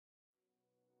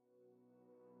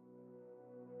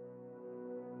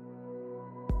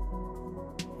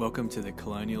Welcome to the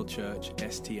Colonial Church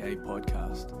STA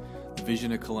podcast. The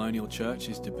vision of Colonial Church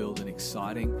is to build an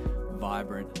exciting,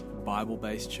 vibrant,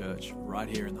 Bible-based church right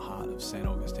here in the heart of St.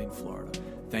 Augustine, Florida.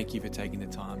 Thank you for taking the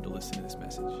time to listen to this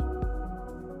message.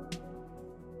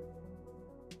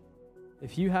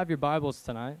 If you have your Bibles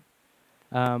tonight,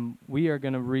 we are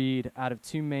going to read out of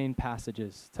two main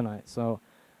passages tonight. So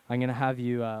I'm going to have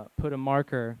you put a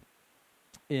marker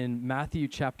in Matthew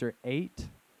chapter 8,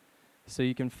 so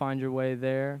you can find your way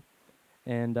there.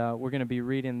 And we're going to be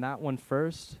reading that one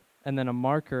first, and then a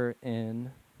marker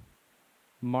in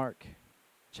Mark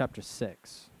chapter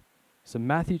 6. So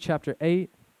Matthew chapter 8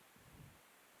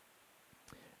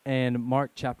 and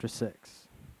Mark chapter 6.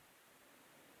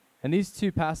 And these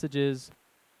two passages,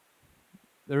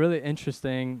 they're really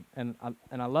interesting, and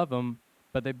I love them,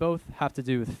 but they both have to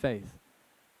do with faith.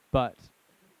 But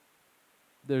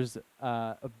there's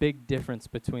a big difference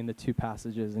between the two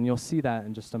passages, and you'll see that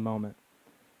in just a moment.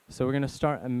 So we're going to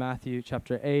start in Matthew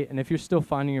chapter 8, and if you're still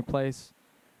finding your place,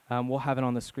 we'll have it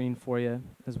on the screen for you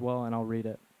as well, and I'll read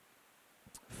it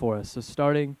for us. So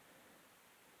starting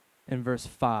in verse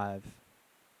 5.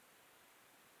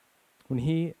 When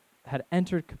he had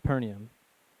entered Capernaum,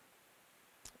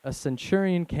 a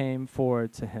centurion came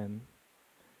forward to him,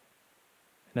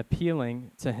 and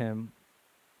appealing to him,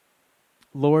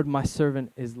 "Lord, my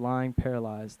servant is lying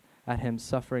paralyzed at him,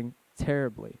 suffering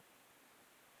terribly."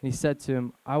 And he said to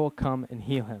him, "I will come and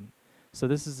heal him." So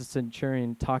this is the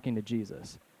centurion talking to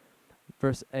Jesus.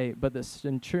 Verse 8, but the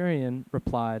centurion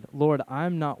replied, "Lord, I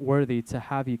am not worthy to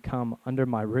have you come under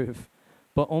my roof,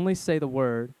 but only say the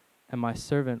word, and my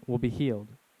servant will be healed.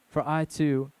 For I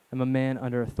too am a man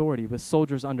under authority, with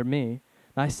soldiers under me.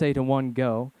 And I say to one,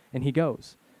 'Go,' and he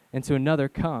goes, and to another,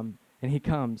 'Come,' and he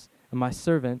comes. And my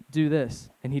servant, 'Do this,'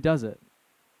 and he does it."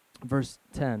 Verse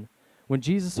 10, when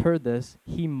Jesus heard this,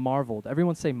 he marveled.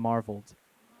 Everyone say marveled.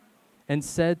 And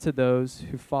said to those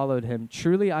who followed him,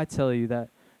 "Truly I tell you that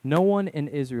no one in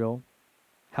Israel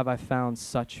have I found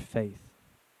such faith."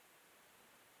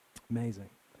 Amazing.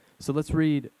 So let's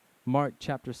read Mark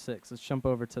chapter 6. Let's jump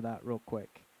over to that real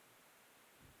quick.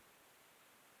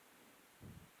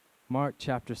 Mark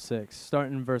chapter 6,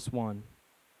 starting in verse 1.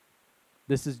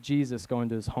 This is Jesus going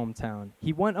to his hometown.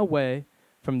 He went away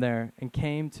from there and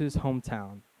came to his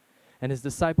hometown, and his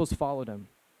disciples followed him.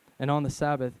 And on the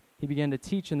Sabbath, he began to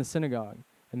teach in the synagogue,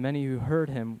 and many who heard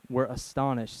him were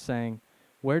astonished, saying,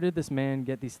 "Where did this man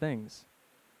get these things?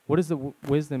 What is the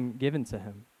wisdom given to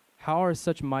him? How are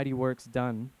such mighty works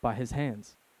done by his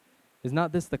hands? Is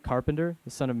not this the carpenter,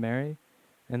 the son of Mary,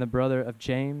 and the brother of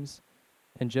James,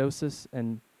 and Joseph,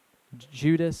 and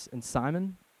Judas, and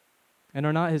Simon? And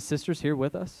are not his sisters here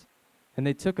with us?" And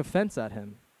they took offense at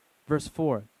him. Verse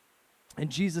 4,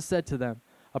 and Jesus said to them,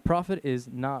 "A prophet is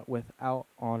not without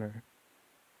honor,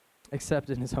 except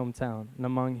in his hometown, and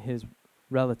among his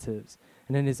relatives,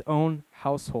 and in his own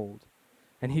household.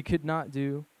 And he could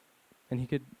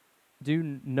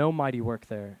do no mighty work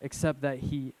there, except that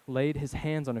he laid his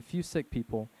hands on a few sick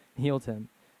people, and healed him,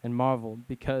 and marveled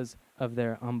because of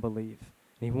their unbelief.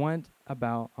 And he went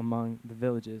about among the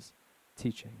villages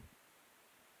teaching."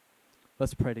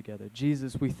 Let's pray together.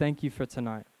 Jesus, we thank you for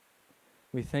tonight.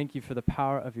 We thank you for the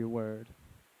power of your word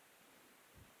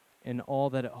and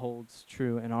all that it holds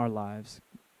true in our lives.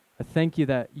 I thank you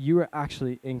that you are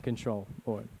actually in control,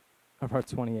 Lord, of our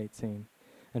 2018.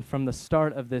 And from the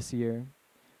start of this year,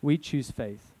 we choose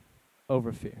faith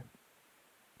over fear.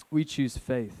 We choose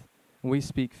faith, and we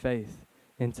speak faith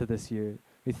into this year.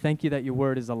 We thank you that your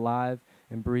word is alive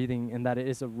and breathing, and that it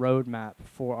is a roadmap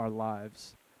for our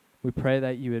lives. We pray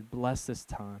that you would bless this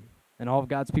time. And all of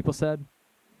God's people said,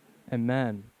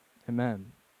 Amen.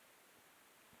 Amen.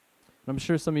 And I'm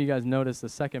sure some of you guys noticed the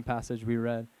second passage we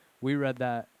read. We read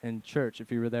that in church,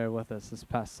 if you were there with us this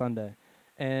past Sunday.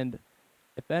 And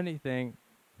if anything,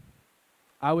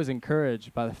 I was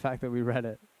encouraged by the fact that we read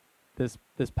it this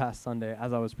past Sunday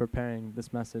as I was preparing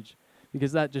this message,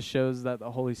 because that just shows that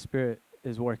the Holy Spirit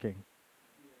is working.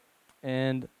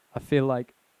 And I feel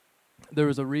like there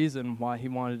was a reason why he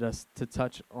wanted us to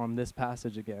touch on this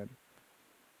passage again,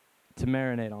 to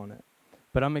marinate on it.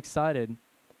 But I'm excited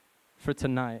for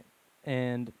tonight.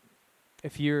 And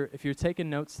if you're taking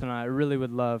notes tonight, I really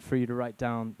would love for you to write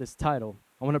down this title.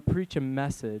 I want to preach a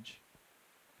message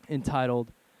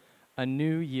entitled, "A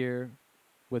New Year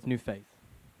with New Faith."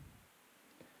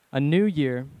 A new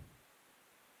year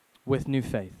with new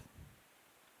faith.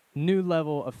 New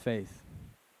level of faith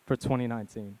for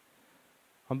 2019.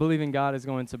 I'm believing God is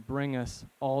going to bring us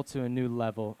all to a new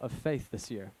level of faith this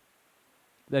year.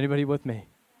 Is anybody with me?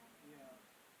 Yeah.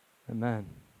 Amen.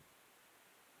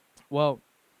 Well,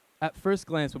 at first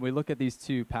glance, when we look at these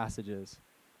two passages,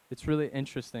 it's really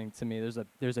interesting to me.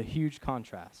 There's a huge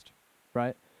contrast,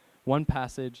 right? One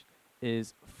passage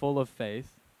is full of faith,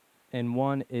 and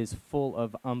one is full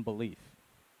of unbelief,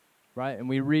 right? And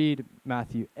we read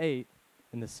Matthew 8,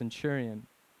 and the centurion,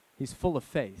 he's full of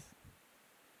faith.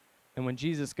 And when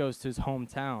Jesus goes to his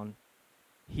hometown,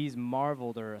 he's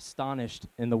marveled or astonished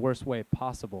in the worst way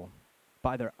possible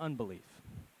by their unbelief.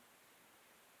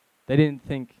 They didn't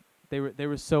think, they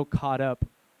were so caught up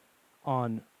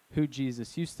on who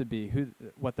Jesus used to be,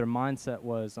 what their mindset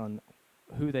was on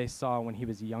who they saw when he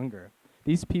was younger.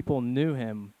 These people knew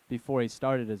him before he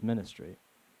started his ministry.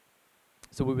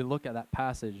 So when we look at that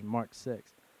passage, Mark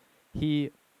 6,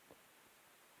 he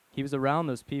was around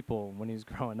those people when he was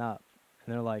growing up,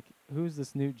 and they're like, who's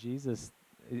this new Jesus?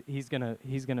 He's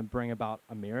gonna bring about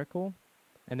a miracle?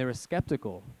 And they were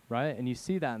skeptical, right? And you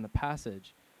see that in the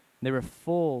passage. They were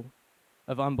full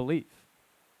of unbelief.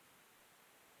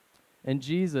 And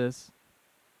Jesus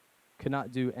could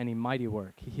not do any mighty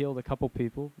work. He healed a couple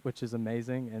people, which is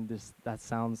amazing, and that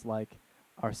sounds like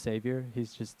our Savior.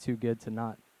 He's just too good to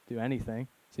not do anything.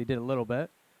 So he did a little bit,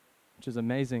 which is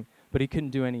amazing, but he couldn't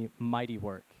do any mighty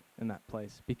work in that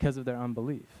place because of their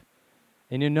unbelief.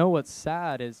 And you know what's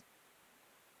sad is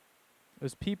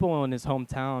those people in his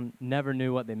hometown never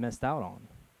knew what they missed out on,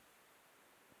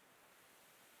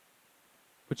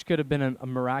 which could have been a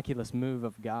miraculous move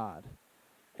of God.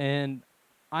 And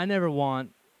I never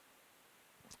want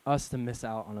us to miss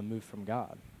out on a move from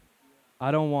God.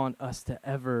 I don't want us to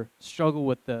ever struggle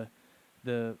with the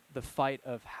fight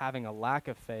of having a lack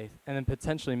of faith and then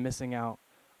potentially missing out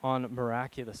on a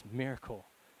miraculous miracle,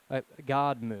 a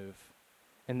God move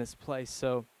in this place.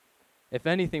 So if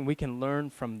anything, we can learn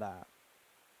from that.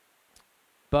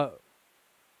 But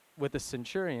with the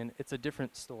centurion, it's a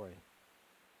different story.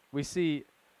 We see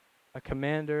a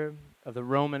commander of the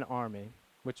Roman army,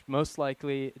 which most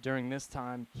likely during this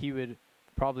time he would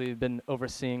probably have been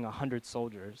overseeing 100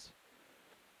 soldiers.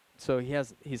 So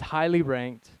he's highly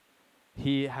ranked,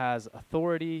 he has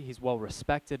authority, he's well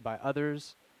respected by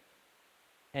others.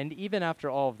 And even after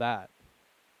all of that,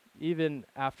 even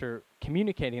after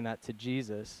communicating that to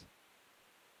Jesus,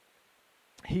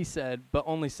 he said, but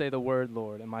only say the word,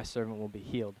 Lord, and my servant will be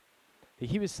healed.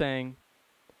 He was saying,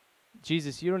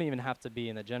 Jesus, you don't even have to be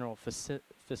in the general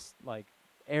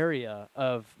area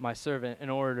of my servant in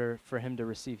order for him to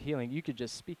receive healing. You could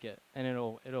just speak it, and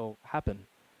it'll happen.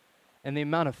 And the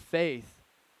amount of faith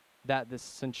that this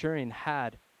centurion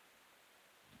had,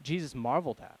 Jesus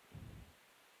marveled at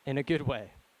in a good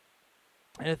way.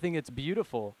 And I think it's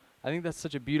beautiful. I think that's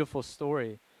such a beautiful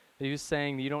story. That he was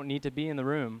saying that you don't need to be in the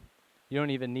room. You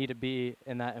don't even need to be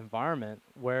in that environment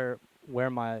where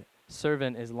my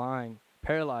servant is lying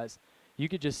paralyzed. You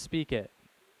could just speak it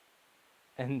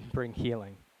and bring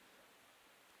healing.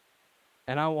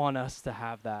 And I want us to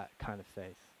have that kind of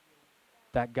faith,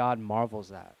 that God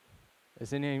marvels at.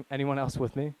 Is anyone else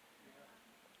with me?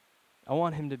 I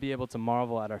want him to be able to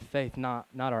marvel at our faith, not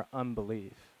our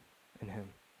unbelief in him.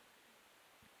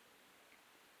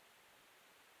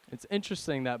 It's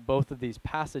interesting that both of these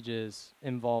passages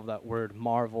involve that word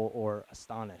marvel or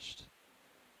astonished.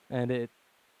 And it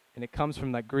comes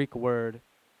from that Greek word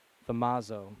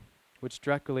thaumazo, which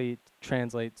directly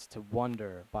translates to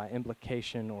wonder by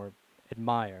implication or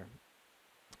admire,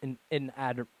 in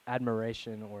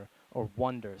admiration or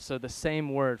wonder. So the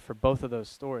same word for both of those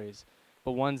stories,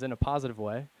 but one's in a positive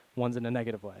way, one's in a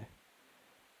negative way.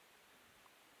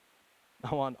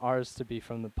 I want ours to be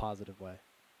from the positive way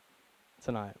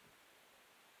tonight.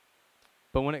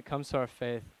 But when it comes to our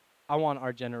faith, I want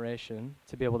our generation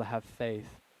to be able to have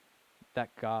faith that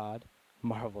God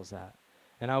marvels at.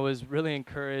 And I was really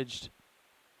encouraged.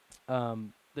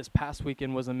 This past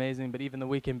weekend was amazing, but even the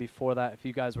weekend before that, if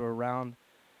you guys were around,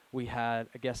 we had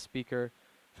a guest speaker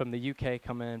from the UK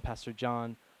come in, Pastor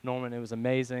John Norman. It was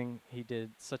amazing. He did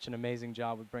such an amazing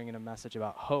job with bringing a message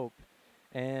about hope.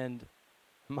 And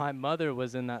my mother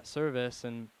was in that service,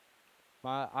 and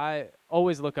I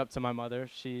always look up to my mother.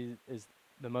 She is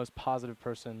the most positive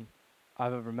person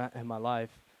I've ever met in my life,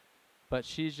 but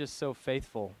she's just so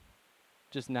faithful,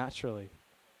 just naturally.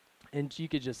 And you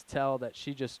could just tell that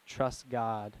she just trusts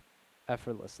God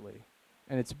effortlessly.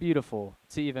 And it's beautiful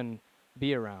to even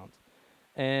be around.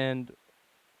 And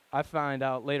I find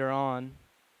out later on,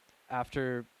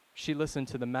 after she listened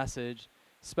to the message,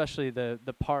 especially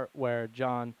the part where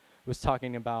John was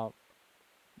talking about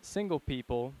single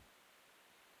people,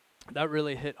 that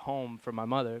really hit home for my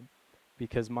mother,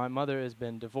 because my mother has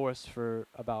been divorced for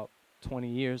about 20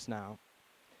 years now.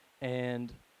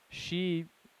 And she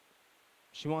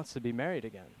wants to be married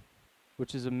again,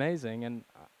 which is amazing, and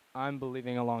I'm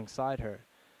believing alongside her.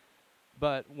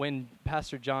 But when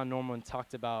Pastor John Norman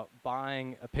talked about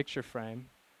buying a picture frame,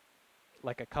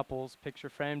 like a couple's picture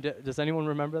frame, does anyone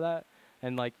remember that?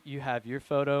 And like you have your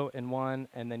photo in one,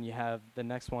 and then you have the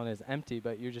next one is empty,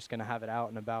 but you're just going to have it out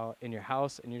and about in your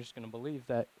house, and you're just going to believe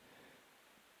that,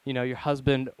 you know, your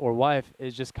husband or wife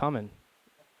is just coming.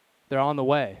 They're on the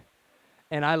way.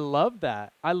 And I love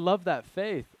that. I love that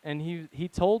faith. And he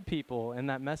told people in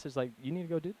that message, like, you need to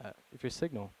go do that if you're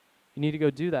Signal. You need to go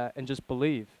do that and just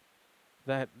believe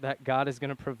that God is going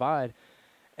to provide.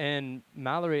 And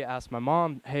Mallory asked my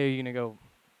mom, hey, are you going to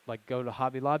go to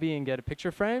Hobby Lobby and get a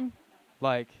picture frame?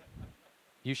 Like,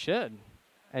 you should.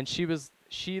 And she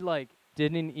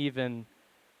didn't even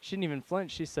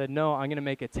flinch. She said, no, I'm going to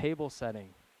make a table setting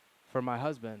for my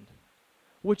husband,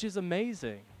 which is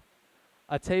amazing.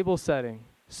 A table setting.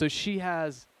 So she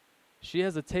has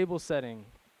a table setting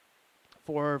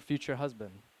for her future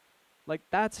husband. Like,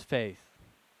 that's faith.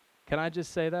 Can I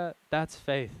just say that? That's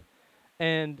faith.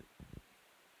 And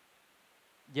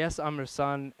yes, I'm her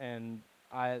son, and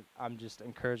I'm just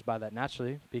encouraged by that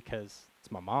naturally because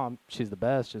it's my mom. She's the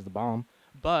best. She's the bomb.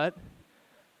 But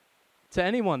to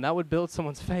anyone, that would build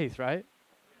someone's faith, right?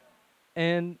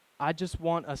 And I just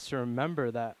want us to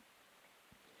remember that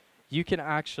you can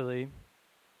actually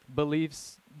believe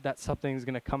that something's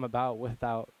going to come about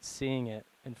without seeing it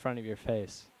in front of your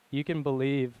face. You can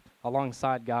believe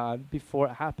alongside God before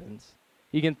it happens.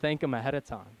 You can thank Him ahead of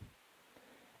time.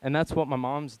 And that's what my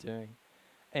mom's doing.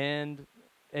 And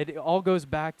it all goes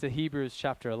back to Hebrews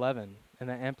chapter 11 in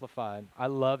the Amplified. I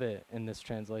love it in this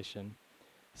translation.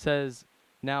 It says,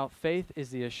 now faith is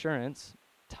the assurance,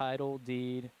 title,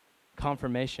 deed,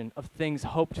 confirmation of things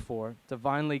hoped for,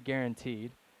 divinely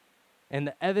guaranteed, and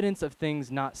the evidence of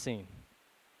things not seen,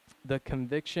 the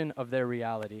conviction of their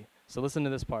reality. So listen to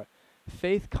this part.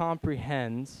 Faith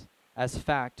comprehends as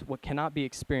fact what cannot be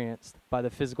experienced by the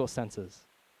physical senses.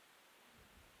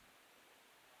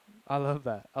 I love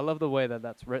that. I love the way that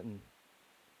that's written.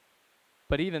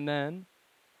 But even then,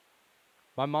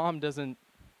 my mom doesn't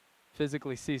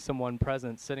physically see someone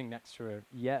present sitting next to her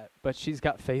yet, but she's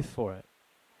got faith for it.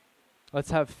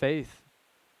 Let's have faith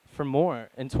for more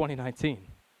in 2019.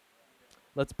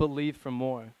 Let's believe for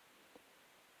more.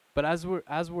 But as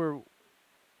we're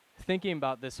thinking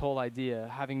about this whole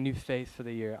idea, having new faith for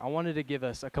the year, I wanted to give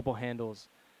us a couple handles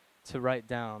to write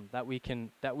down that we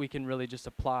can really just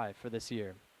apply for this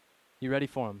year. You ready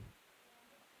for them?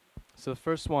 So the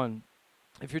first one,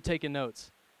 if you're taking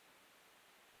notes,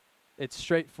 it's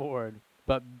straightforward,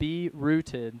 but be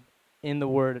rooted in the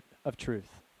word of truth.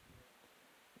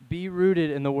 Be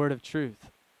rooted in the word of truth.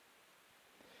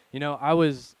 You know, I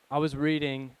was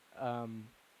reading an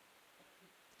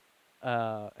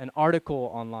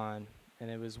article online, and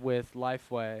it was with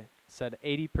Lifeway. It said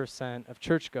 80% of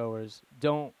churchgoers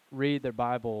don't read their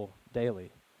Bible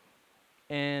daily.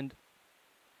 And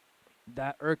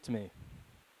that irked me.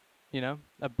 You know,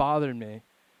 that bothered me.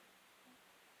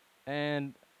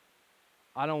 And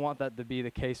I don't want that to be the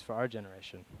case for our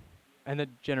generation and the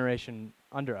generation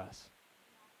under us.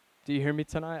 Do you hear me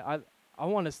tonight? I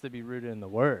want us to be rooted in the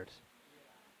Word,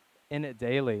 in it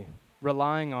daily,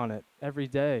 relying on it every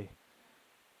day,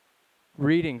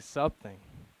 reading something,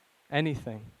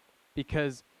 anything,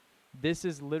 because this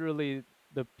is literally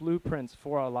the blueprints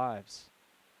for our lives.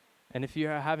 And if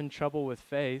you're having trouble with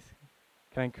faith,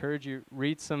 can I encourage you,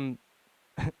 read some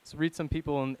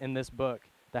people in this book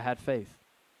that had faith.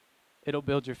 It'll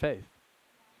build your faith.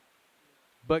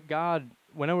 But God,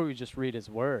 whenever we just read His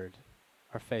Word,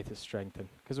 our faith is strengthened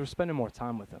because we're spending more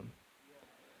time with Him.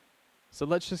 So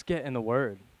let's just get in the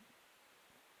Word.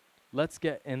 Let's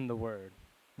get in the Word.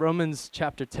 Romans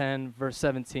chapter 10, verse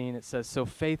 17, it says, so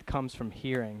faith comes from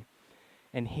hearing,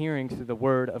 and hearing through the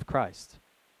word of Christ.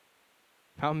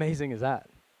 How amazing is that?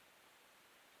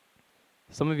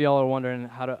 Some of y'all are wondering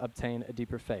how to obtain a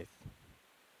deeper faith.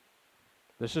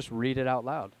 Let's just read it out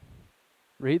loud.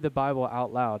 Read the Bible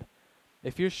out loud.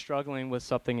 If you're struggling with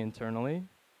something internally,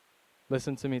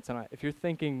 listen to me tonight. If you're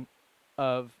thinking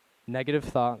of negative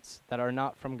thoughts that are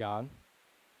not from God,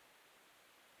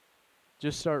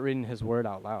 just start reading His Word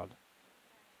out loud.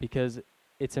 Because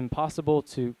it's impossible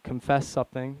to confess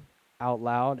something out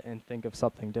loud and think of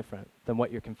something different than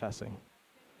what you're confessing.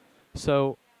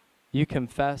 So you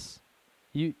confess,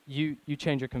 you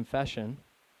change your confession,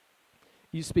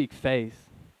 you speak faith,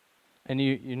 and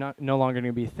you're no longer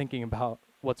going to be thinking about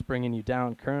what's bringing you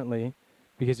down currently,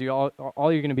 because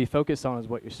all you're going to be focused on is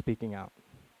what you're speaking out.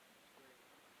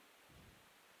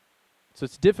 So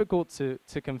it's difficult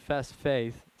to confess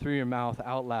faith through your mouth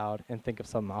out loud and think of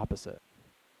something opposite.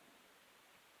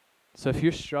 So if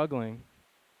you're struggling,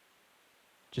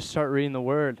 just start reading the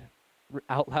Word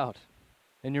out loud.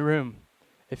 in your room.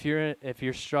 If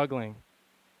you're struggling,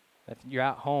 if you're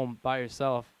at home by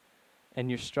yourself and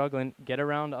you're struggling, get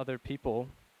around other people,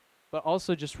 but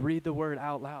also just read the word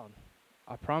out loud.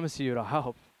 I promise you it'll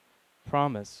help.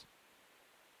 Promise.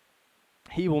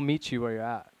 He will meet you where you're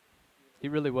at. He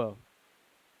really will.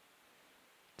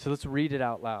 So let's read it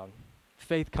out loud.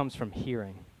 Faith comes from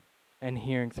hearing, and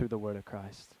hearing through the word of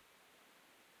Christ.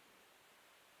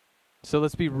 So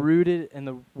let's be rooted in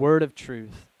the word of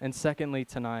truth. And secondly,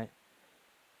 tonight,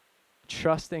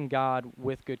 trust in God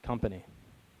with good company.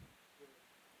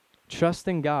 Trust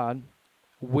in God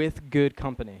with good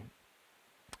company.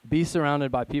 Be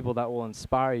surrounded by people that will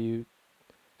inspire you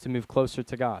to move closer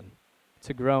to God,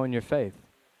 to grow in your faith,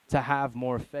 to have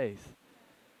more faith.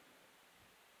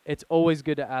 It's always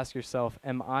good to ask yourself,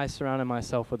 am I surrounding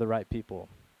myself with the right people?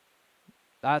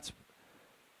 If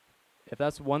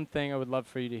that's one thing I would love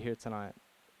for you to hear tonight,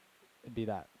 it'd be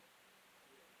that.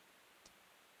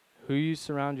 Who you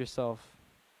surround yourself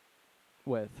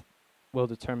with will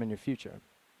determine your future.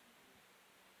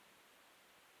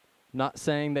 Not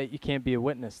saying that you can't be a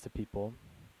witness to people,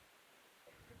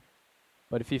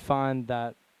 but if you find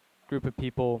that group of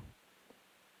people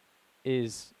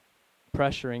is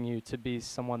pressuring you to be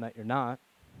someone that you're not,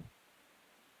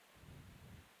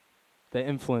 the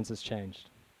influence has changed.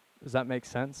 Does that make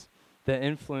sense? The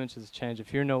influence has changed.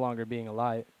 If you're no longer being a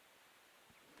light,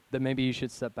 then maybe you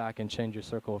should step back and change your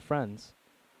circle of friends.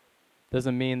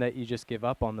 Doesn't mean that you just give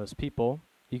up on those people.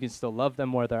 You can still love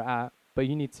them where they're at, but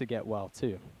you need to get well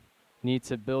too. You need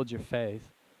to build your faith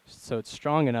so it's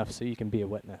strong enough so you can be a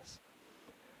witness.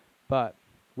 But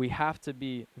we have to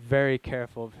be very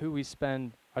careful of who we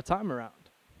spend our time around.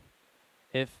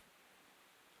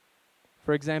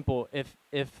 For example,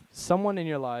 if someone in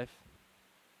your life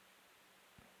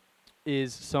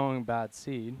is sowing bad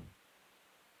seed,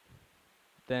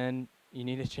 then you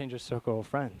need to change your circle of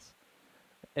friends.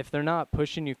 If they're not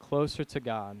pushing you closer to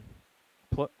God,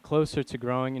 closer to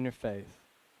growing in your faith,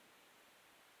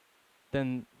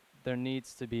 then there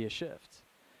needs to be a shift.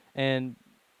 And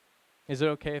is it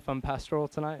okay if I'm pastoral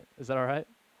tonight? Is that all right?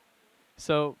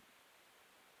 So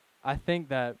I think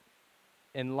that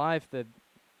in life that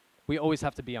we always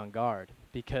have to be on guard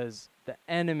because the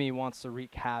enemy wants to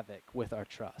wreak havoc with our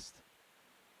trust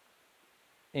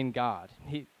in God.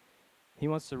 He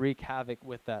wants to wreak havoc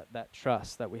with that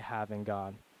trust that we have in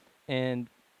God. And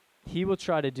he will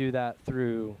try to do that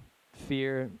through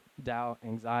fear, doubt,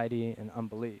 anxiety, and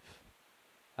unbelief.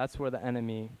 That's where the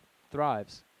enemy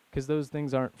thrives because those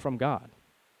things aren't from God,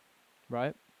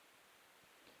 right?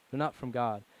 They're not from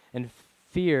God. And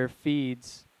fear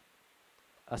feeds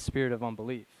a spirit of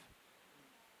unbelief.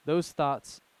 Those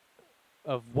thoughts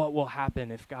of what will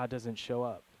happen if God doesn't show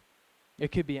up.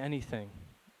 It could be anything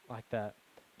like that.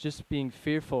 Just being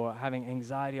fearful, having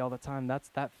anxiety all the time,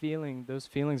 those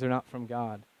feelings are not from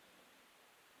God.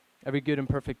 Every good and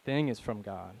perfect thing is from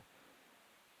God.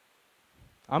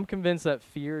 I'm convinced that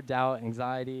fear, doubt,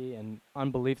 anxiety, and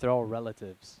unbelief, they're all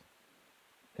relatives.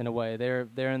 In a way,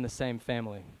 they're in the same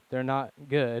family. They're not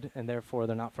good, and therefore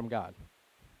they're not from God.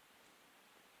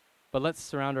 But let's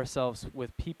surround ourselves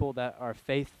with people that are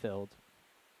faith-filled.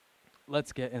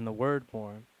 Let's get in the Word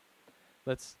more.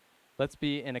 Let's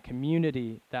be in a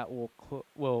community that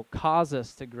will cause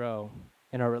us to grow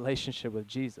in our relationship with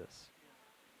Jesus.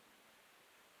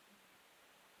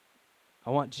 I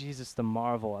want Jesus to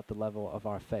marvel at the level of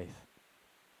our faith.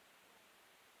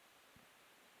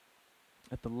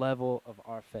 At the level of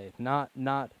our faith. Not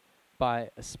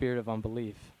by a spirit of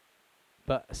unbelief,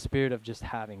 but a spirit of just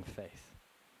having faith.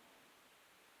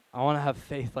 I want to have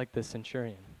faith like the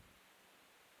centurion.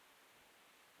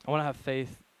 I want to have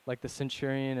faith like the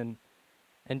centurion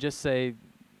and just say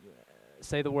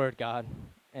the word, God,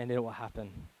 and it will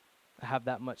happen. I have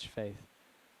that much faith.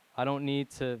 I don't need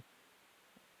to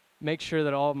make sure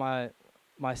that all my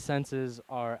senses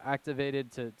are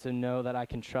activated to know that I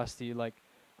can trust you. Like,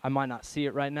 I might not see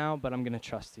it right now, but I'm going to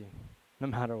trust you no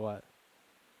matter what.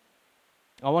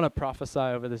 I want to prophesy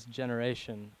over this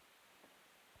generation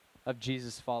of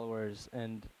Jesus followers,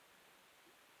 and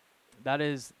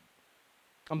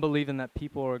I'm believing that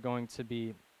people are going to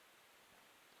be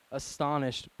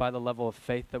astonished by the level of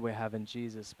faith that we have in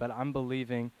Jesus, but I'm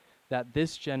believing that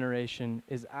this generation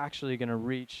is actually going to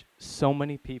reach so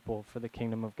many people for the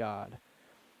kingdom of God.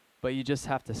 But you just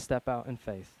have to step out in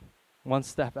faith, one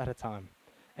step at a time.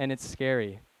 And it's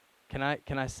scary. Can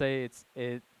I say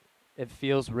it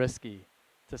feels risky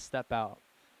to step out.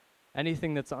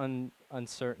 Anything that's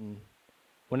uncertain,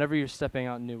 whenever you're stepping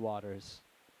out in new waters,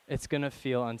 it's going to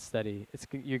feel unsteady.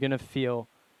 You're going to feel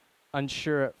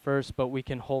unsure at first, but we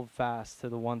can hold fast to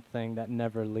the one thing that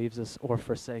never leaves us or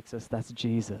forsakes us. That's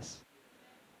Jesus.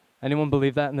 Anyone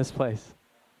believe that in this place?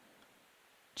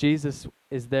 Jesus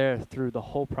is there through the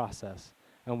whole process,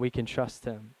 and we can trust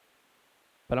him.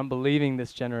 But I'm believing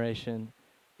this generation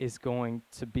is going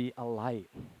to be a light,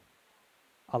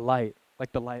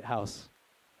 like the lighthouse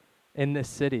in this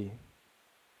city,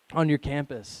 on your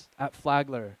campus, at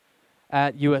Flagler,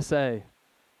 at USA,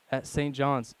 at St.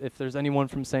 John's. If there's anyone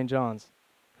from St. John's,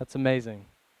 that's amazing.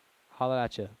 Holla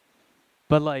at you.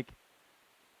 But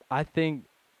I think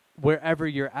wherever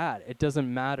you're at, it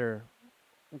doesn't matter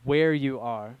where you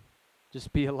are,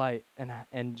 just be a light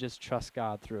and just trust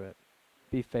God through it.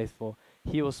 Be faithful.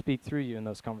 He will speak through you in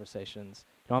those conversations.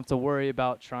 You don't have to worry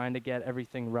about trying to get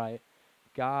everything right.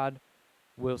 God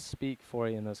will speak for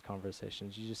you in those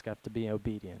conversations. You just have to be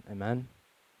obedient. Amen?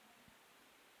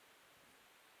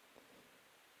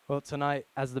 Well, tonight,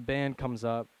 as the band comes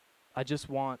up, I just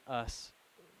want us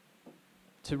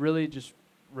to really just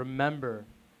remember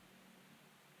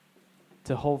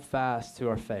to hold fast to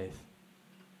our faith.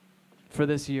 For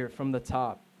this year, from the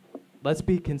top, let's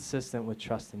be consistent with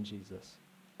trusting Jesus.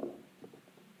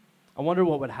 I wonder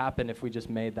what would happen if we just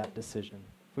made that decision.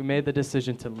 If we made the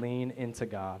decision to lean into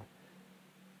God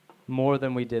more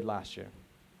than we did last year.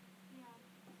 Yeah.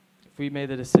 If we made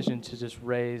the decision to just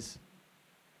raise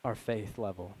our faith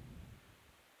level.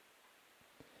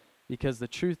 Because the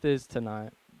truth is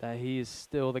tonight that he is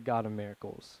still the God of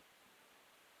miracles.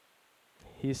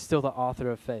 He is still the author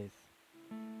of faith.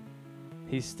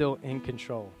 He's still in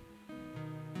control.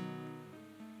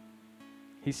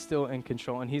 He's still in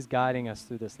control, and he's guiding us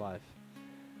through this life.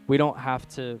 We don't have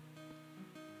to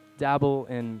dabble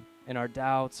in our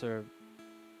doubts or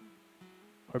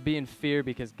be in fear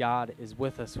because God is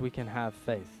with us. We can have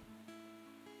faith.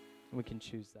 We can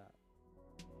choose that.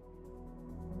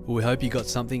 Well, we hope you got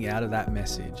something out of that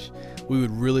message. We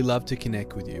would really love to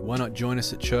connect with you. Why not join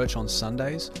us at church on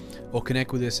Sundays or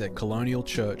connect with us at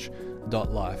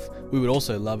colonialchurch.life. We would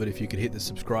also love it if you could hit the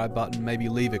subscribe button, maybe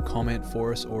leave a comment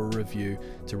for us or a review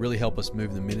to really help us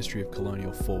move the ministry of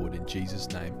Colonial forward in Jesus'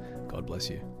 name. God bless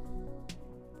you.